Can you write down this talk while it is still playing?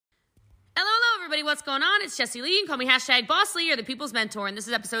everybody, what's going on? It's Jessie Lee, and call me #BossLee or the People's Mentor, and this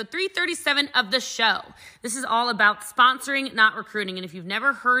is episode 337 of the show. This is all about sponsoring, not recruiting, and if you've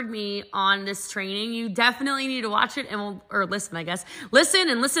never heard me on this training, you definitely need to watch it or listen, I guess. Listen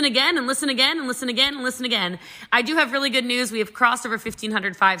and listen again and listen again and listen again and listen again. I do have really good news. We have crossed over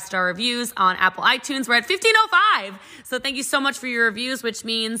 1,500 5-star reviews on Apple iTunes. We're at 1,505, so thank you so much for your reviews, which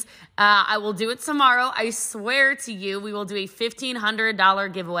means I will do it tomorrow. I swear to you, we will do a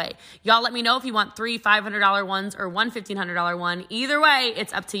 $1,500 giveaway. Y'all let me know if you want 3 $500 ones or one $1,500 one. Either way,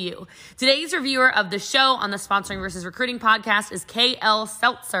 it's up to you. Today's reviewer of the show on the Sponsoring versus Recruiting podcast is KL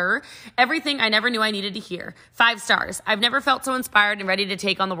Seltzer. Everything I never knew I needed to hear. 5 stars. I've never felt so inspired and ready to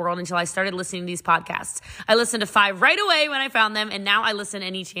take on the world until I started listening to these podcasts. I listened to 5 right away when I found them, and now I listen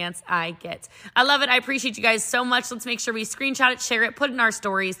any chance I get. I love it. I appreciate you guys so much. Let's make sure we screenshot it, share it, put it in our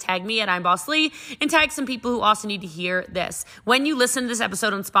stories, tag me at I'm Boss Lee, and tag some people who also need to hear this. When you listen to this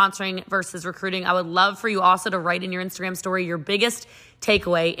episode on Sponsoring versus Recruiting, I would love for you also to write in your Instagram story your biggest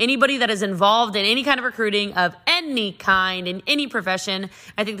takeaway. Anybody that is involved in any kind of recruiting of any kind in any profession,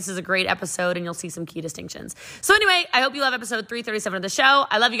 I think this is a great episode and you'll see some key distinctions. So anyway, I hope you love episode 337 of the show.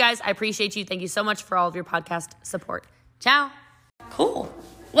 I love you guys. I appreciate you. Thank you so much for all of your podcast support. Ciao. Cool.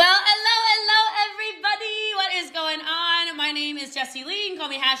 Well, hello, everybody. What is going on? My name is Jessie Lee. You can call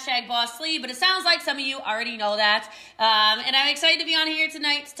me #BossLee, but it sounds like some of you already know that. And I'm excited to be on here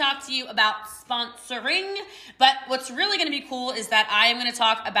tonight to talk to you about sponsoring. But what's really going to be cool is that I am going to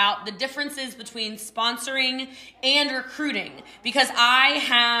talk about the differences between sponsoring and recruiting, because I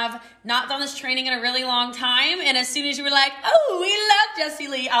have not done this training in a really long time. And as soon as you were like, oh, we love Jessie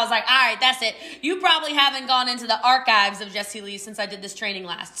Lee, I was like, all right, that's it. You probably haven't gone into the archives of Jessie Lee since I did this training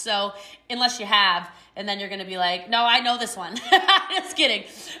last. So unless you have, and then you're going to be like, no, I know this one. Just kidding.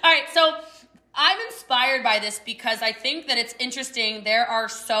 All right. So I'm inspired by this because I think that it's interesting. There are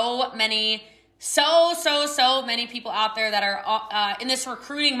so many people out there that are in this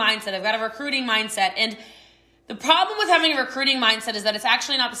recruiting mindset. I've got a recruiting mindset. And the problem with having a recruiting mindset is that it's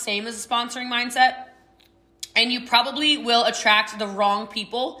actually not the same as a sponsoring mindset. And you probably will attract the wrong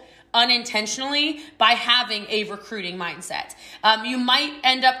people unintentionally by having a recruiting mindset. You might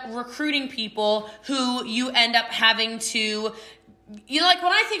end up recruiting people who you end up having to, like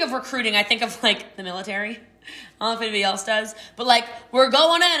when I think of recruiting, I think of like the military. I don't know if anybody else does, but like we're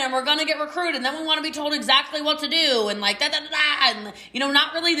going in and we're going to get recruited and then we want to be told exactly what to do and like and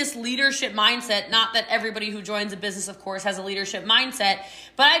not really this leadership mindset. Not that everybody who joins a business, of course, has a leadership mindset,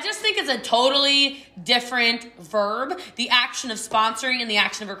 but I just think it's a totally different verb, the action of sponsoring and the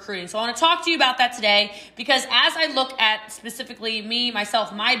action of recruiting. So I want to talk to you about that today because as I look at specifically me,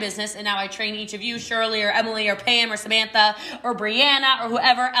 myself, my business, and now I train each of you, Shirley or Emily or Pam or Samantha or Brianna or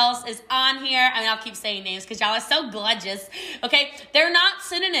whoever else is on here. I mean, I'll keep saying names because y'all are so gorgeous, okay? They're not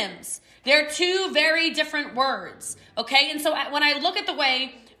synonyms. They're 2 very different words, okay? And so when I look at the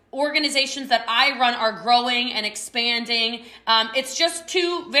way organizations that I run are growing and expanding, it's just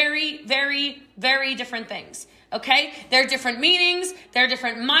 2 very, very, very different things, okay? They're different meanings. They're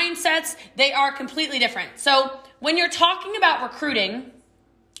different mindsets. They are completely different. So when you're talking about recruiting,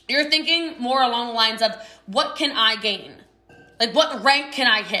 you're thinking more along the lines of what can I gain? Like what rank can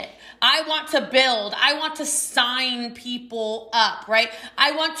I hit? I want to build. I want to sign people up, right?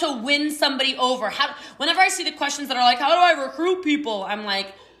 I want to win somebody over. Whenever I see the questions that are like, how do I recruit people? I'm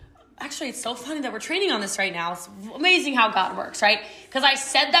like, actually, it's so funny that we're training on this right now. It's amazing how God works, right? Because I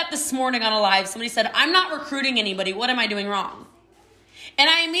said that this morning on a live. Somebody said, I'm not recruiting anybody. What am I doing wrong? And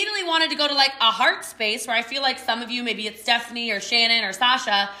I immediately wanted to go to like a heart space where I feel like some of you, maybe it's Stephanie or Shannon or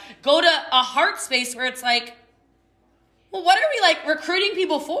Sasha, go to a heart space where it's like, well, what are we like recruiting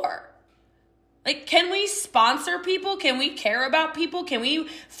people for? Like, can we sponsor people? Can we care about people? Can we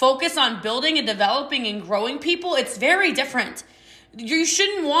focus on building and developing and growing people? It's very different. You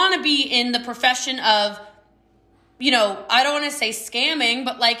shouldn't want to be in the profession of, I don't want to say scamming,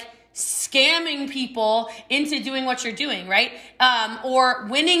 but like scamming people into doing what you're doing, right? Or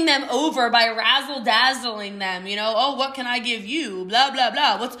winning them over by razzle-dazzling them, oh, what can I give you? Blah, blah,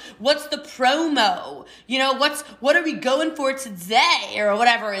 blah. What's the promo? What are we going for today? Or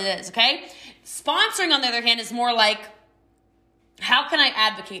whatever it is, okay? Sponsoring, on the other hand, is more like, how can I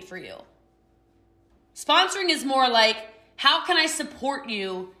advocate for you? Sponsoring is more like, how can I support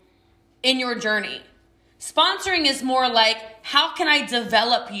you in your journey? Sponsoring is more like, how can I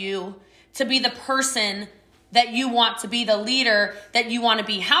develop you to be the person that you want to be, the leader that you want to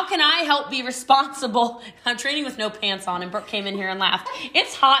be? How can I help be responsible? I'm training with no pants on, and Brooke came in here and laughed.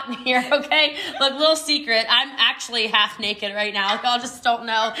 It's hot in here, okay? Look, little secret, I'm actually half naked right now. Y'all just don't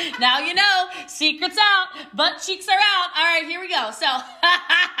know. Now you know. Secret's out. Butt cheeks are out. All right, here we go. So, all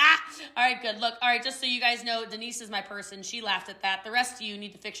All right, good. Look, all right, just so you guys know, Denise is my person. She laughed at that. The rest of you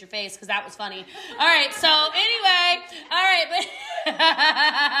need to fix your face because that was funny. All right, so anyway, all right, but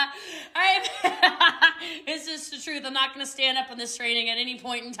all right, it's just the truth. I'm not going to stand up in this training at any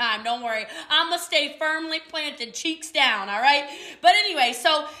point in time. Don't worry. I'm going to stay firmly planted, cheeks down, all right? But anyway,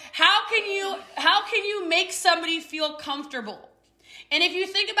 so how can you make somebody feel comfortable? And if you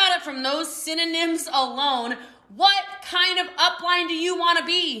think about it from those synonyms alone, what kind of upline do you want to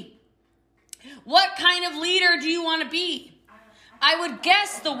be? What kind of leader do you want to be? I would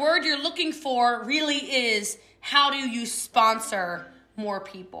guess the word you're looking for really is, how do you sponsor more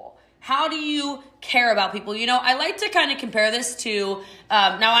people? How do you care about people? You know, I like to kind of compare this to,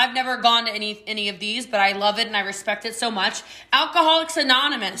 now I've never gone to any of these, but I love it and I respect it so much. Alcoholics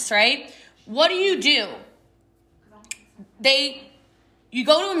Anonymous, right? What do? You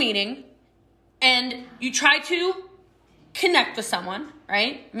go to a meeting and you try to connect with someone,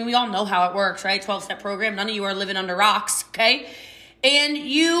 right? I mean, we all know how it works, right? 12-step program. None of you are living under rocks, okay? And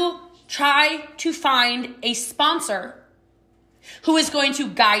you try to find a sponsor who is going to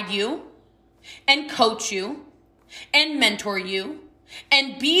guide you and coach you and mentor you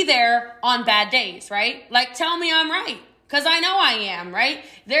and be there on bad days, right? Like, tell me I'm right, because I know I am, right?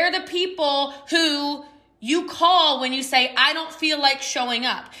 They're the people who you call when you say, I don't feel like showing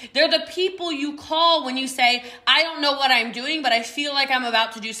up. They're the people you call when you say, I don't know what I'm doing, but I feel like I'm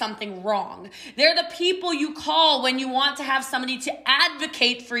about to do something wrong. They're the people you call when you want to have somebody to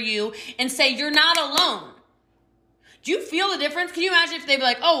advocate for you and say, you're not alone. Do you feel the difference? Can you imagine if they'd be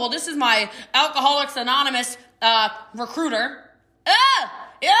like, oh, well, this is my Alcoholics Anonymous recruiter.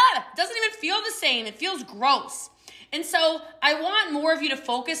 It doesn't even feel the same. It feels gross. And so I want more of you to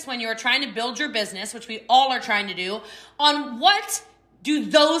focus when you're trying to build your business, which we all are trying to do, on what do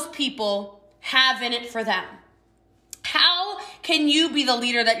those people have in it for them? How can you be the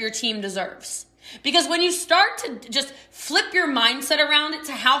leader that your team deserves? Because when you start to just flip your mindset around it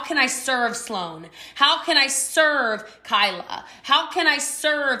to how can I serve Sloan? How can I serve Kyla? How can I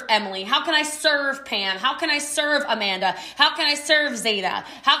serve Emily? How can I serve Pam? How can I serve Amanda? How can I serve Zeta?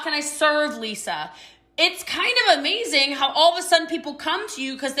 How can I serve Lisa? It's kind of amazing how all of a sudden people come to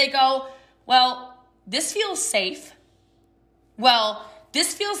you because they go, well, this feels safe. Well,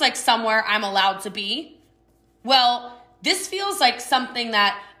 this feels like somewhere I'm allowed to be. Well, this feels like something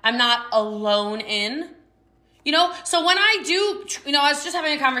that I'm not alone in. You know, so when I do, I was just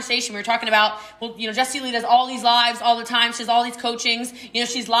having a conversation. We were talking about, well, Jessie Lee does all these lives all the time. She does all these coachings.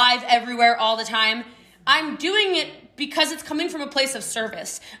 She's live everywhere all the time. I'm doing it because it's coming from a place of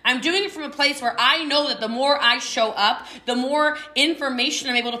service. I'm doing it from a place where I know that the more I show up, the more information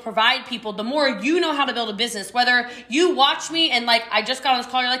I'm able to provide people, the more you know how to build a business. Whether you watch me and I just got on this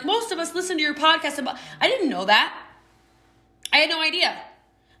call, you're like, most of us listen to your podcast. I didn't know that. I had no idea.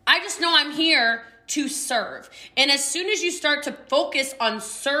 I just know I'm here to serve. And as soon as you start to focus on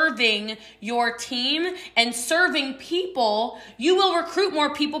serving your team and serving people, you will recruit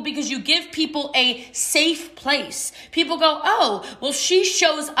more people because you give people a safe place. People go, oh, well, she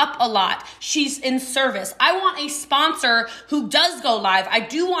shows up a lot. She's in service. I want a sponsor who does go live. I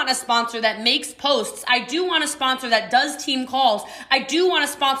do want a sponsor that makes posts. I do want a sponsor that does team calls. I do want a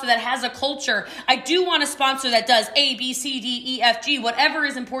sponsor that has a culture. I do want a sponsor that does A, B, C, D, E, F, G, whatever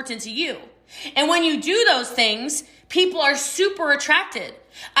is important to you. And when you do those things, people are super attracted.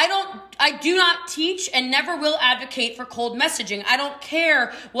 I do not teach and never will advocate for cold messaging. I don't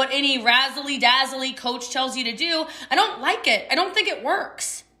care what any razzly-dazzly coach tells you to do. I don't like it. I don't think it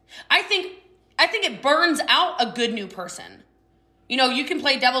works. I think it burns out a good new person. You can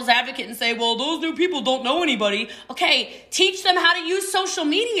play devil's advocate and say, well, those new people don't know anybody. Okay, teach them how to use social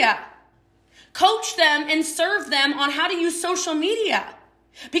media. Coach them and serve them on how to use social media.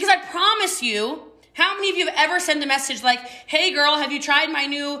 Because I promise you, how many of you have ever sent a message like, hey girl, have you tried my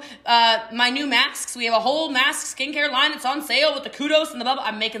new masks? We have a whole mask skincare line. It's on sale with the kudos and the blah, blah.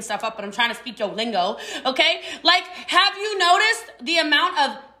 I'm making stuff up, but I'm trying to speak your lingo. Okay. Have you noticed the amount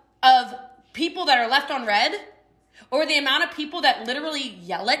of people that are left on red, or the amount of people that literally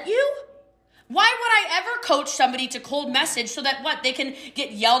yell at you? Why would I ever coach somebody to cold message so that they can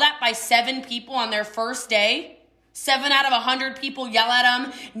get yelled at by 7 people on their first day? 7 out of 100 people yell at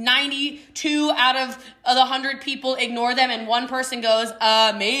them. 92 out of the 100 people ignore them. And one person goes,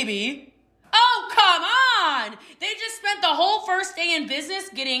 maybe. Oh, come on. They just spent the whole first day in business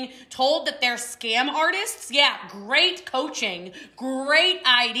getting told that they're scam artists. Yeah, great coaching. Great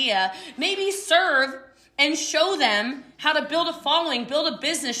idea. Maybe serve and show them how to build a following, build a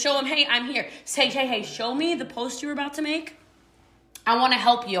business. Show them, hey, I'm here. Say, hey, show me the post you were about to make. I want to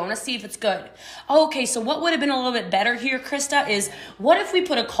help you. I want to see if it's good. Oh, okay, so what would have been a little bit better here, Krista, is what if we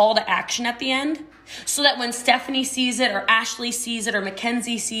put a call to action at the end so that when Stephanie sees it or Ashley sees it or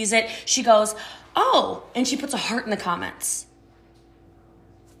Mackenzie sees it, she goes, oh, and she puts a heart in the comments.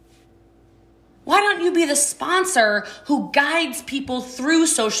 Why don't you be the sponsor who guides people through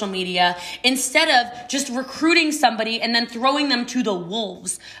social media instead of just recruiting somebody and then throwing them to the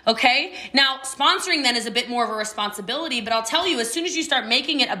wolves, okay? Now, sponsoring then is a bit more of a responsibility, but I'll tell you, as soon as you start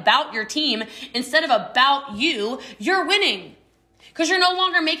making it about your team instead of about you, you're winning because you're no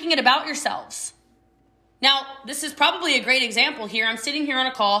longer making it about yourselves. Now, this is probably a great example here. I'm sitting here on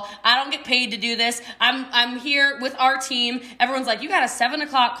a call. I don't get paid to do this. I'm here with our team. Everyone's like, you got a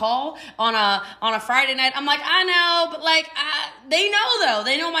 7:00 call on a Friday night. I'm like, I know, but they know though.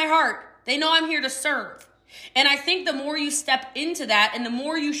 They know my heart. They know I'm here to serve. And I think the more you step into that and the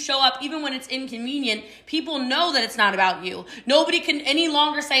more you show up, even when it's inconvenient, people know that it's not about you. Nobody can any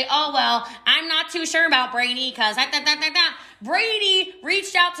longer say, oh, well, I'm not too sure about Brady because Brady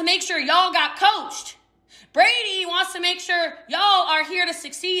reached out to make sure y'all got coached. Brady wants to make sure y'all are here to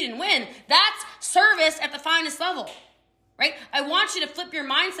succeed and win. That's service at the finest level, right? I want you to flip your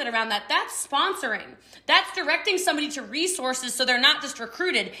mindset around that. That's sponsoring. That's directing somebody to resources so they're not just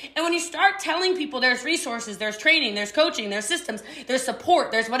recruited. And when you start telling people there's resources, there's training, there's coaching, there's systems, there's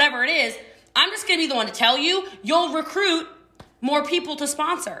support, there's whatever it is, I'm just going to be the one to tell you, you'll recruit more people to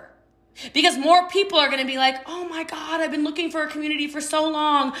sponsor. Because more people are going to be like, oh my God, I've been looking for a community for so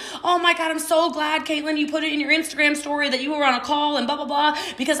long. Oh my God, I'm so glad, Caitlin, you put it in your Instagram story that you were on a call and blah, blah, blah,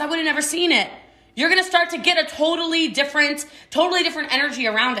 because I would have never seen it. You're going to start to get a totally different energy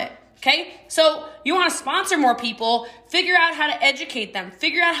around it. Okay? So you want to sponsor more people, figure out how to educate them,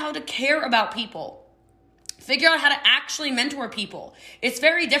 figure out how to care about people, figure out how to actually mentor people. It's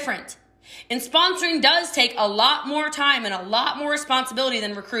very different. And sponsoring does take a lot more time and a lot more responsibility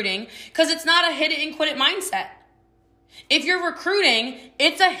than recruiting because it's not a hit it and quit it mindset. If you're recruiting,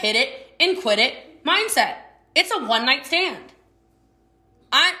 it's a hit it and quit it mindset. It's a one-night stand.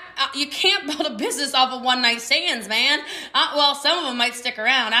 You can't build a business off of one-night stands, man. Well, some of them might stick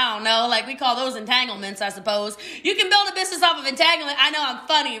around. I don't know. Like, we call those entanglements, I suppose. You can build a business off of entanglement. I know I'm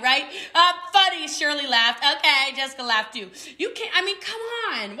funny, right? Funny, Shirley laughed. Okay, Jessica laughed too. You can't, come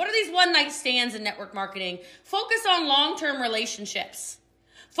on. What are these one-night stands in network marketing? Focus on long-term relationships.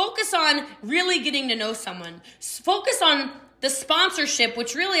 Focus on really getting to know someone. Focus on the sponsorship,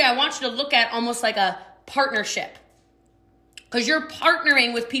 which really I want you to look at almost like a partnership. Because you're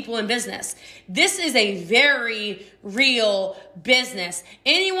partnering with people in business. This is a very real business.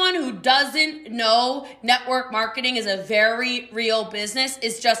 Anyone who doesn't know network marketing is a very real business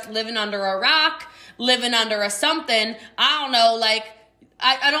is just living under a rock, living under a something. I don't know,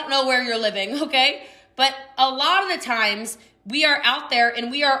 I don't know where you're living, okay? But a lot of the times we are out there and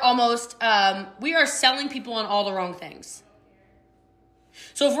we are almost, we are selling people on all the wrong things.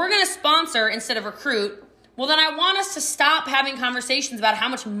 So if we're going to sponsor instead of recruit, well, then I want us to stop having conversations about how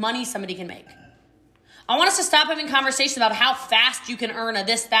much money somebody can make. I want us to stop having conversations about how fast you can earn a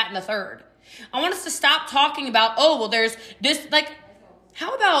this, that, and the third. I want us to stop talking about, oh, well, there's this,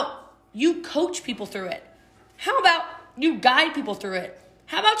 how about you coach people through it? How about you guide people through it?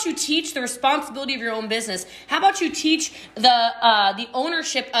 How about you teach the responsibility of your own business? How about you teach the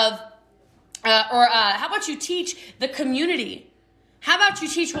ownership of, how about you teach the community? How about you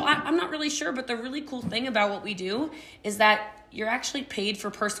teach, well, I'm not really sure, but the really cool thing about what we do is that you're actually paid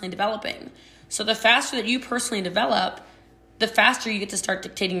for personally developing. So the faster that you personally develop, the faster you get to start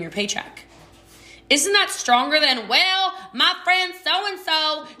dictating your paycheck. Isn't that stronger than, well, my friend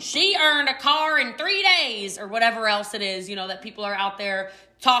so-and-so, she earned a car in 3 days or whatever else it is, that people are out there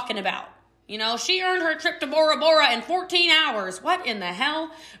talking about. She earned her trip to Bora Bora in 14 hours. What in the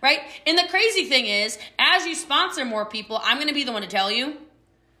hell, right? And the crazy thing is, as you sponsor more people, I'm going to be the one to tell you.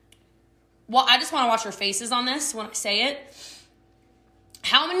 Well, I just want to watch your faces on this when I say it.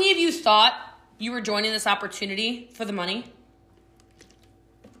 How many of you thought you were joining this opportunity for the money?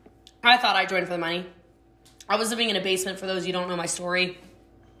 I thought I joined for the money. I was living in a basement, for those of you who don't know my story.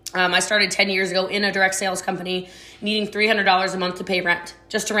 I started 10 years ago in a direct sales company, needing $300 a month to pay rent,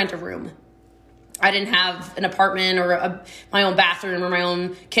 just to rent a room. I didn't have an apartment or my own bathroom or my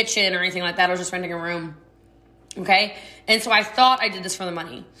own kitchen or anything like that. I was just renting a room. Okay? And so I thought I did this for the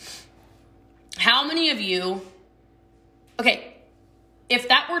money. How many of you, okay, if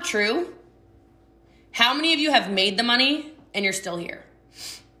that were true, how many of you have made the money and you're still here?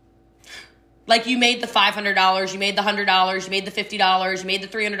 Like you made the $500, you made the $100, you made the $50, you made the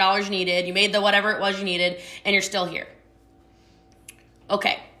 $300 you needed, you made the whatever it was you needed, and you're still here.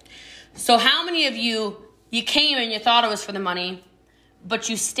 Okay. So how many of you came and you thought it was for the money, but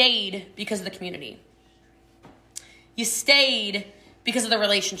you stayed because of the community. You stayed because of the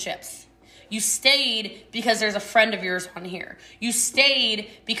relationships. You stayed because there's a friend of yours on here. You stayed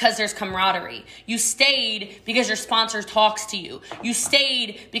because there's camaraderie. You stayed because your sponsor talks to you. You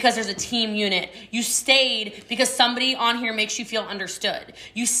stayed because there's a team unit. You stayed because somebody on here makes you feel understood.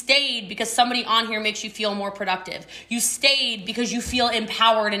 You stayed because somebody on here makes you feel more productive. You stayed because you feel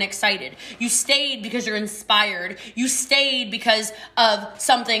empowered and excited. You stayed because you're inspired. You stayed because of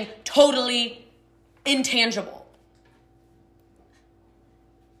something totally intangible.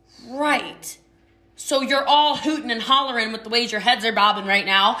 Right. So you're all hooting and hollering with the ways your heads are bobbing right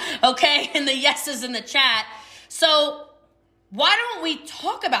now, okay? And the yeses in the chat. So why don't we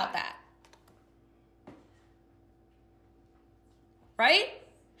talk about that? Right?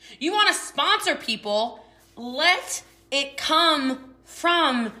 You want to sponsor people, let it come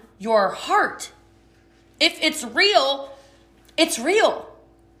from your heart. If it's real, it's real.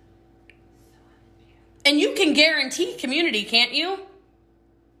 And you can guarantee community, can't you?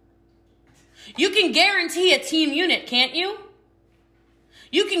 You can guarantee a team unit, can't you?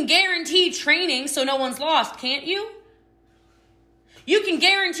 You can guarantee training so no one's lost, can't you? You can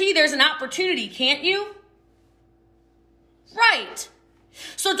guarantee there's an opportunity, can't you? Right.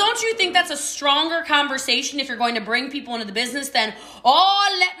 So don't you think that's a stronger conversation if you're going to bring people into the business than,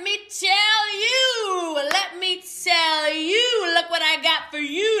 oh, let me tell you, look what I got for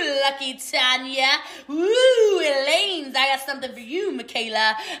you, Lucky Tanya. Woo, Elaine's, I got something for you,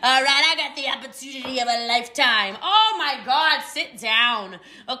 Michaela. All right, I got the opportunity of a lifetime. Oh my God, sit down,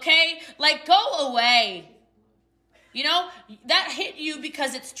 okay? Like, go away. You know, that hit you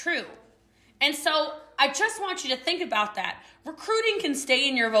because it's true. And so I just want you to think about that. Recruiting can stay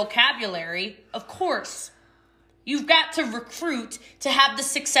in your vocabulary, of course. You've got to recruit to have the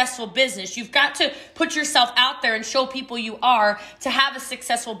successful business. You've got to put yourself out there and show people you are to have a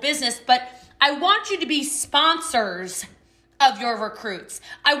successful business. But I want you to be sponsors of your recruits.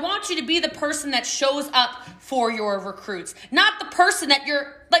 I want you to be the person that shows up for your recruits, not the person that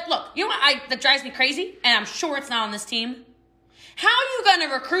you're like, look, you know what that drives me crazy? And I'm sure it's not on this team. How are you going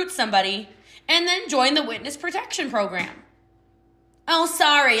to recruit somebody and then join the witness protection program? Oh,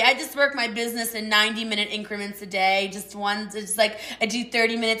 sorry, I just work my business in 90-minute increments a day. Just like I do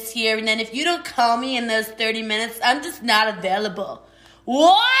 30 minutes here. And then if you don't call me in those 30 minutes, I'm just not available.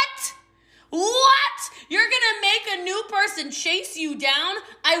 What? You're going to make a new person chase you down?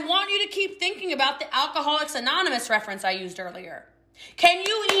 I want you to keep thinking about the Alcoholics Anonymous reference I used earlier. Can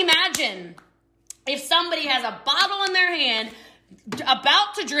you imagine if somebody has a bottle in their hand,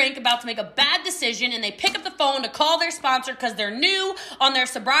 about to drink, about to make a bad decision, and they pick up the phone to call their sponsor because they're new on their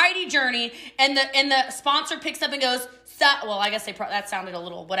sobriety journey, and the sponsor picks up and goes, well, I guess that sounded a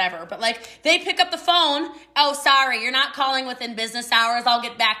little whatever, but like they pick up the phone, oh, sorry, you're not calling within business hours. I'll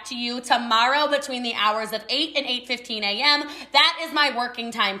get back to you tomorrow between the hours of 8 and 8:15 a.m. That is my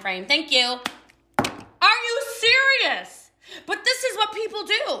working time frame. Thank you. Are you serious? But this is what people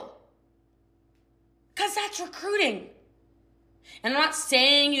do because that's recruiting. And I'm not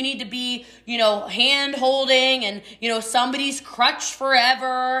saying you need to be, hand holding and, somebody's crutch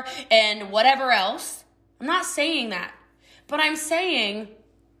forever and whatever else. I'm not saying that. But I'm saying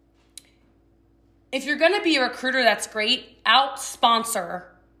if you're going to be a recruiter, that's great. Out-sponsor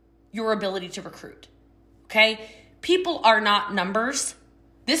your ability to recruit. Okay? People are not numbers.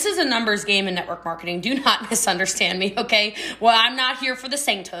 This is a numbers game in network marketing. Do not misunderstand me, okay? Well, I'm not here for the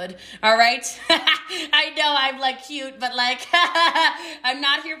sainthood, all right? I know I'm cute, but I'm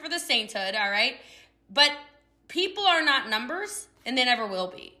not here for the sainthood, all right? But people are not numbers, and they never will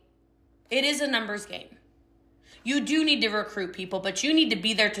be. It is a numbers game. You do need to recruit people, but you need to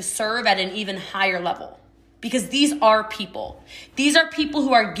be there to serve at an even higher level because these are people. These are people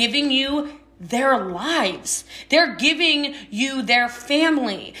who are giving you their lives. They're giving you their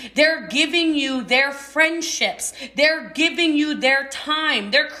family. They're giving you their friendships. They're giving you their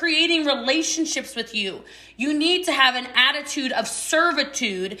time. They're creating relationships with you. You need to have an attitude of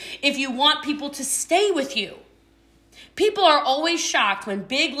servitude if you want people to stay with you. People are always shocked when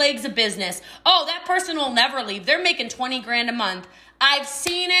big legs of business, oh, that person will never leave. They're making 20 grand a month. I've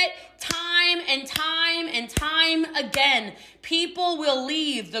seen it time and time and time again. People will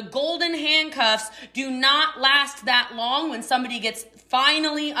leave. The golden handcuffs do not last that long when somebody gets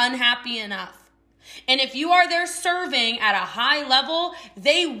finally unhappy enough. And if you are there serving at a high level,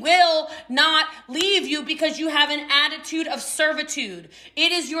 they will not leave you because you have an attitude of servitude.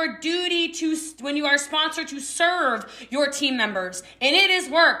 It is your duty to, when you are sponsored, to serve your team members. And it is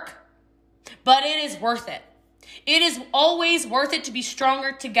work, but it is worth it. It is always worth it to be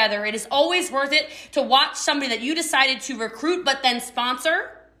stronger together. It is always worth it to watch somebody that you decided to recruit but then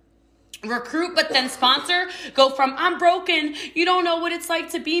sponsor. Go from, I'm broken. You don't know what it's like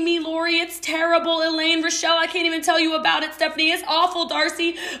to be me, Lori. It's terrible. Elaine, Rochelle, I can't even tell you about it. Stephanie, it's awful.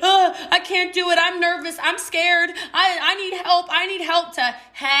 Darcy, I can't do it. I'm nervous. I'm scared. I need help to,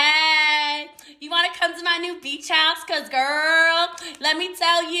 hey, you want to come to my new beach house? Because, girl, let me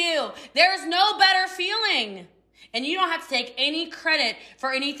tell you, there's no better feeling. And you don't have to take any credit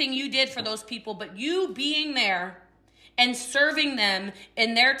for anything you did for those people, but you being there and serving them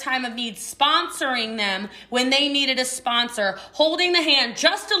in their time of need, sponsoring them when they needed a sponsor, holding the hand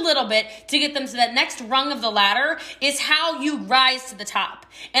just a little bit to get them to that next rung of the ladder is how you rise to the top.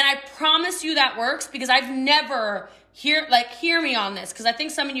 And I promise you that works, because I've never, hear me on this, because I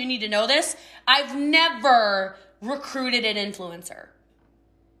think some of you need to know this. I've never recruited an influencer.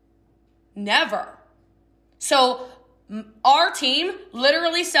 Never. So our team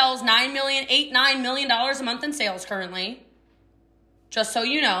literally sells $9 million a month in sales currently, just so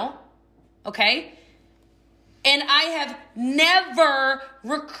you know, okay? And I have never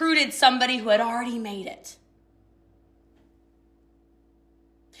recruited somebody who had already made it.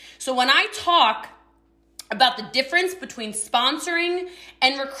 So when I talk about the difference between sponsoring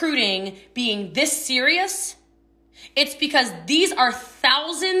and recruiting being this serious, it's because these are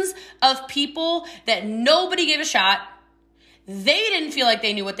thousands of people that nobody gave a shot. They didn't feel like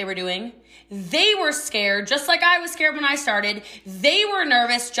they knew what they were doing. They were scared, just like I was scared when I started. They were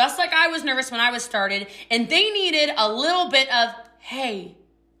nervous, just like I was nervous when I was started. And they needed a little bit of, hey,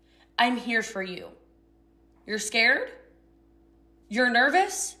 I'm here for you. You're scared? You're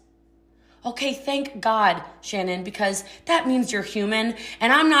nervous? Okay, thank God, Shannon, because that means you're human,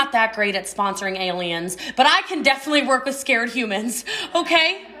 and I'm not that great at sponsoring aliens, but I can definitely work with scared humans,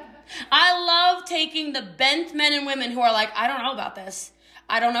 okay? I love taking the bent men and women who are like, I don't know about this.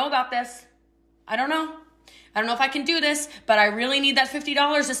 I don't know if I can do this, but I really need that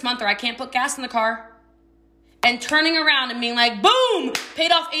 $50 this month or I can't put gas in the car. And turning around and being like, boom,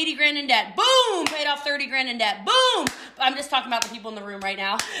 paid off 80 grand in debt. Boom, paid off 30 grand in debt. Boom. I'm just talking about the people in the room right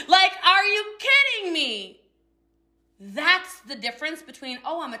now. Like, are you kidding me? That's the difference between,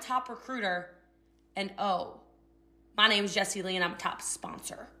 I'm a top recruiter, and my name's Jessie Lee and I'm a top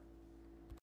sponsor.